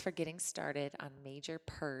 ideas for getting started on major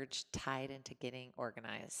purge tied into getting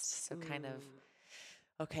organized. So kind of,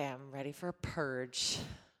 okay, I'm ready for a purge.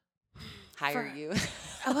 Hire For- you.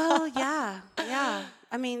 Well, yeah, yeah.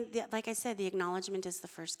 I mean, like I said, the acknowledgement is the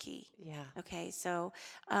first key. Yeah. Okay, so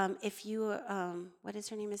if you, what is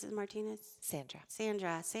her name, Mrs. Martinez? Sandra.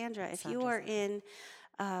 Sandra, Sandra's name.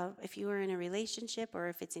 if you are in a relationship or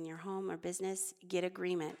if it's in your home or business, get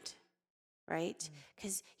agreement, right?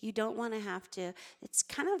 Because you don't want to have to, it's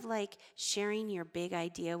kind of like sharing your big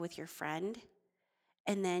idea with your friend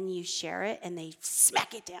and then you share it and they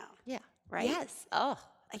smack it down, Yeah. right? Yes. Oh,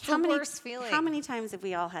 Like it's the worst feeling. how many times have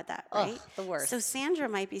we all had that, Oh, right? the worst. So Sandra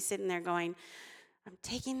might be sitting there going, I'm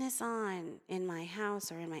taking this on in my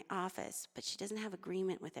house or in my office, but she doesn't have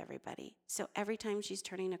agreement with everybody. So every time she's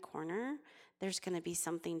turning a corner, there's going to be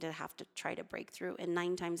something to have to try to break through. And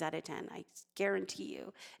 9 times out of 10, I guarantee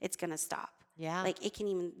you, it's going to stop. Yeah. Like it can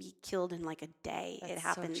even be killed in like a day. It That's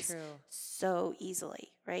happens so true. so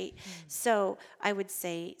easily, right? So I would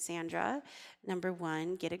say, Sandra, number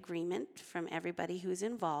 1, get agreement from everybody who's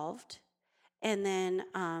involved. And then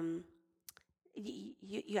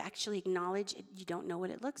you actually acknowledge you don't know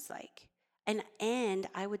what it looks like. And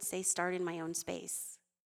I would say start in my own space.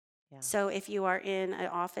 Yeah. So if you are in an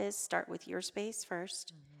office, start with your space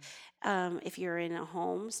first. If you're in a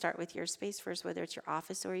home, start with your space first, whether it's your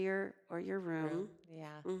office or your room. Yeah.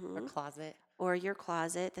 Or closet. Or your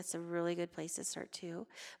closet. That's a really good place to start too.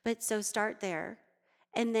 But so start there,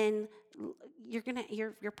 and then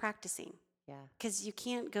you're practicing. Yeah. Because you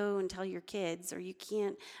can't go and tell your kids, or you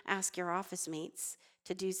can't ask your office mates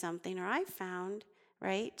to do something, or I've found,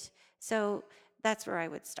 right? So that's where I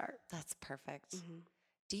would start. That's perfect.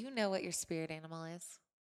 Do you know what your spirit animal is?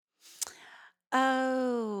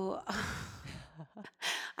 Oh,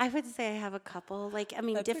 I would say I have a couple. Like, I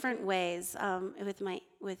mean, That's different okay. ways. With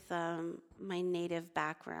my native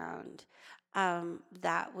background,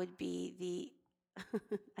 that would be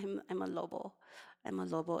I'm a lobo. I'm a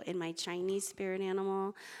lobo. In my Chinese spirit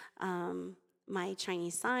animal, my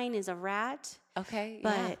Chinese sign is a rat. Okay.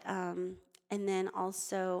 But and then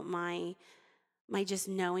also my just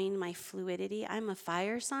knowing my fluidity. I'm a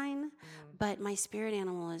fire sign, but my spirit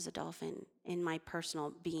animal is a dolphin in my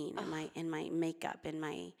personal being, in my makeup,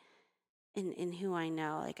 in who I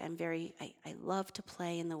know. Like I love to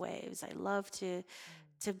play in the waves. I love to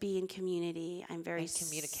be in community. I'm very And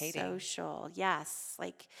communicating. social. Yes,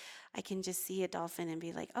 like I can just see a dolphin and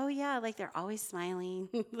be like, oh yeah, like they're always smiling.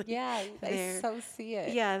 Like, Yeah, I they're so see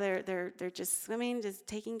it. yeah, they're just swimming, just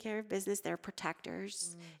taking care of business. They're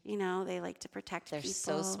protectors. You know, they like to protect They're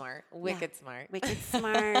so people. smart, Yeah. wicked smart. Wicked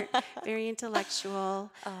smart, very intellectual.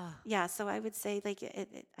 Oh, Yeah, so I would say like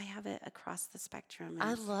I have it across the spectrum.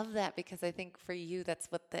 I And love that because I think for you, that's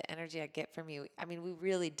what the energy I get from you. I mean, we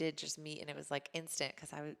really did just meet and it was like instant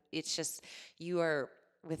because it's just, you are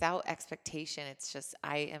without expectation. It's just,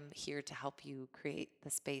 I am here to help you create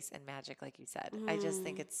the space and magic, like you said. I just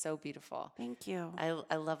think it's so beautiful. thank you.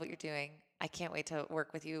 I love what you're doing. I can't wait to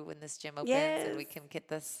work with you when this gym opens and we Yes. can get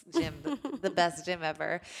this gym, the best gym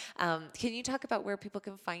ever. Can you talk about where people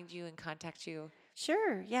can find you and contact you?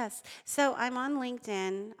 Sure, yes. So I'm on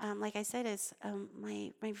LinkedIn. Like I said, it's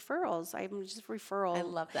my referrals. I'm just referral. I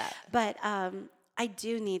love that. But I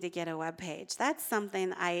do need to get a web page. That's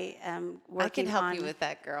something I am I can working help on. you with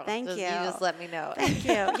that, girl. Thank You you. just let me know. Thank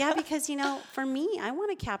you. Yeah, because for me, I want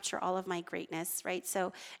to capture all of my greatness, right?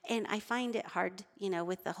 So, and I find it hard,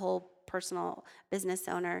 with the whole personal business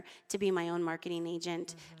owner to be my own marketing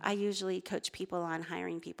agent. I usually coach people on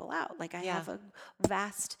hiring people out. Like I have a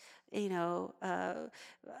vast,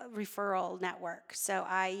 referral network. So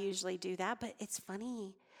I usually do that. But it's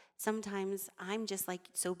funny. Sometimes I'm just like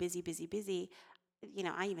so busy, busy, busy.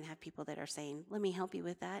 I even have people that are saying, let me help you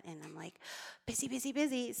with that. And I'm like, busy, busy,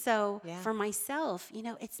 busy. So Yeah. for myself,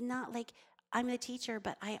 it's not like I'm the teacher,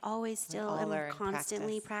 but I always still all am are in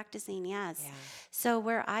constantly practice. practicing. Yes. Yeah. So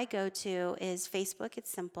where I go to is Facebook.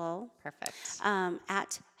 It's simple. Perfect.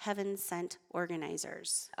 At Heaven Sent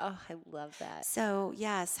Organizers. Oh, I love that. So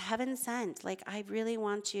yes, Heaven Sent. Like I really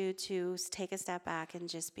want you to take a step back and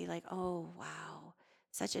just be like, oh, wow,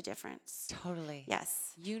 such a difference. Totally.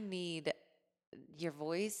 Yes. You need your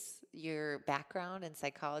voice, your background in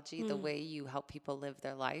psychology, the way you help people live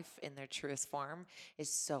their life in their truest form is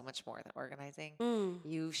so much more than organizing.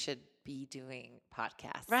 You should be doing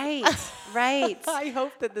podcasts. Right, right. I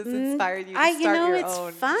hope that this inspired you to start your it's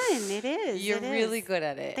own. fun. It is. You're It really is. good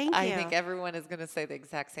at it. Thank I you. think everyone is going to say the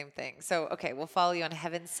exact same thing. So, okay, we'll follow you on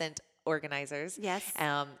Heaven Sent Organizers. Yes.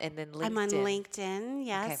 And then LinkedIn. I'm on LinkedIn,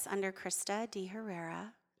 yes, under Krista D.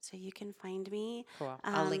 Herrera. So you can find me. Cool.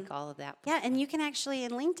 I'll link all of that. Yeah, and you can actually,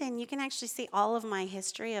 in LinkedIn, you can actually see all of my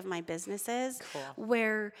history of my businesses. Cool.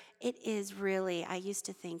 Where it is really, I used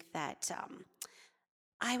to think that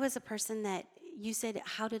I was a person that you said,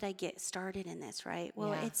 how did I get started in this, right? Well,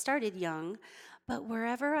 Yeah. it started young, but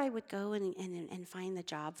wherever I would go and find the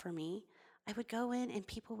job for me, I would go in and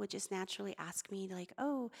people would just naturally ask me like,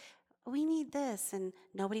 oh, we need this, and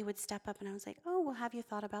nobody would step up, and I was like, oh, well, have you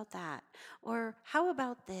thought about that? Or how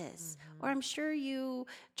about this? Or I'm sure you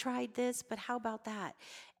tried this, but how about that?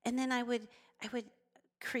 And then I would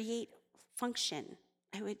create function.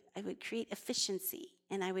 I would create efficiency,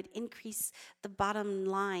 and I would increase the bottom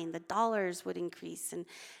line. The dollars would increase, and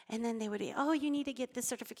then they would be, oh, you need to get this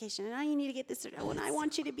certification, and oh, you need to get this. Oh, and I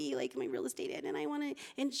want you to be like my real estate ed, and I want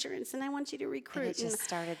insurance, and I want you to recruit. And it just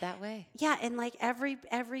started that way. Yeah, and like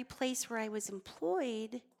every place where I was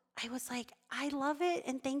employed, I was like, I love it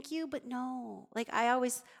and thank you, but no. Like I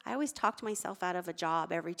always talked myself out of a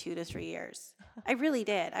job every 2 to 3 years. I really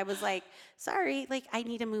did. I was like, sorry, like I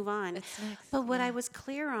need to move on. It's next. But what I was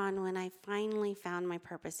clear on when I finally found my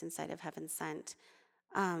purpose inside of Heaven Sent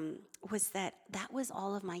was that was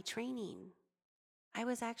all of my training. I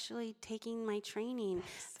was actually taking my training,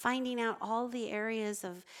 finding out all the areas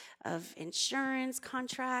of insurance,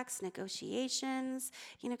 contracts, negotiations,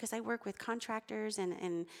 because I work with contractors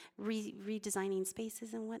and redesigning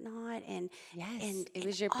spaces and whatnot. And Yes, it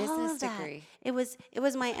was your all business of that. degree. It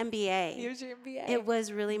was my MBA. It was your MBA. It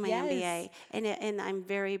was really my Yes. MBA, and I'm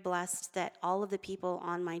very blessed that all of the people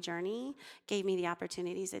on my journey gave me the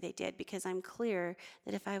opportunities that they did, because I'm clear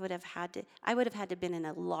that if I would have had to been in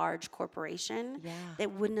a large corporation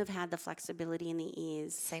that wouldn't have had the flexibility and the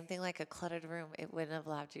ease. Same thing like a cluttered room. It wouldn't have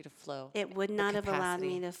allowed you to flow. It would not have allowed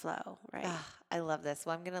me to flow, right? I love this.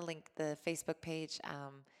 Well, I'm going to link the Facebook page.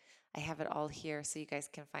 I have it all here so you guys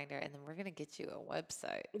can find her. And then we're going to get you a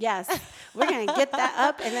website. Yes, we're going to get that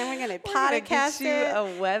up, and then we're going to podcast you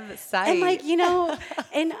a website. And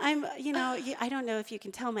and I'm, I don't know if you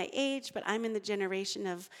can tell my age, but I'm in the generation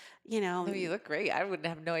of, No, you look great. I wouldn't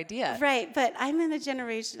have no idea. Right, but I'm in the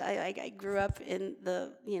generation, I grew up in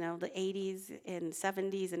the 80s and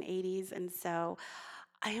 70s and 80s, and so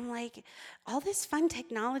I am like, all this fun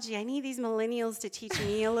technology, I need these millennials to teach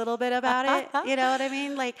me a little bit about it. You know what I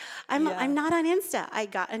mean? Like, I'm not on Insta. I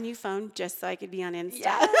got a new phone just so I could be on Insta.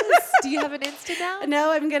 Yes. Do you have an Insta now?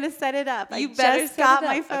 No, I'm going to set it up. You I better just set got it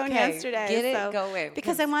my up. phone Okay, yesterday. get it going.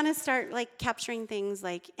 Because I want to start like capturing things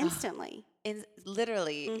like instantly.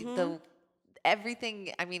 literally Mm-hmm. the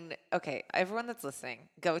everything. I mean, okay, everyone that's listening,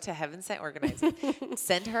 go to Heaven Sent Organizing,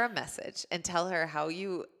 send her a message and tell her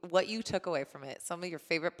what you took away from it, some of your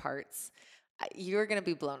favorite parts. You're going to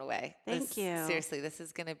be blown away. Thank you. Seriously, this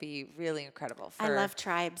is going to be really incredible I for, love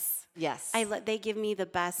tribes. yes. They give me the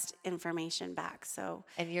best information back. So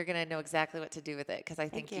And you're going to know exactly what to do with it because I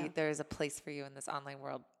thank think you. there's a place for you in this online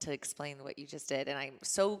world to explain what you just did. And I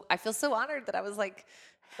feel so honored that I was like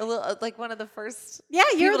a little like one of the first Yeah,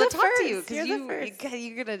 you're people to the talk to you first. because You're the first.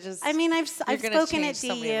 you're going to just, I mean, you're I've going to spoken change at so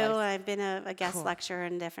many DU. lives. I've been a guest Cool. lecturer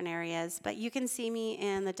in different areas, but you can see me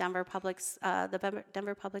in the Denver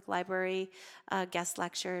Public Library guest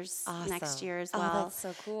lectures next Awesome. year as Oh, well. that's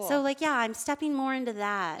so cool. So, like, yeah, I'm stepping more into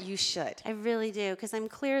that. You should. I really do, because I'm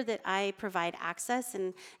clear that I provide access,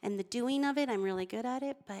 and the doing of it, I'm really good at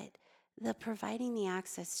it, but the providing the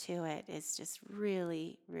access to it is just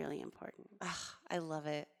really, really important. I love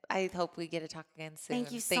it. I hope we get to talk again soon.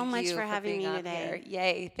 Thank you so much for having being me on today. here.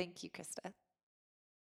 Yay. Thank you, Krista.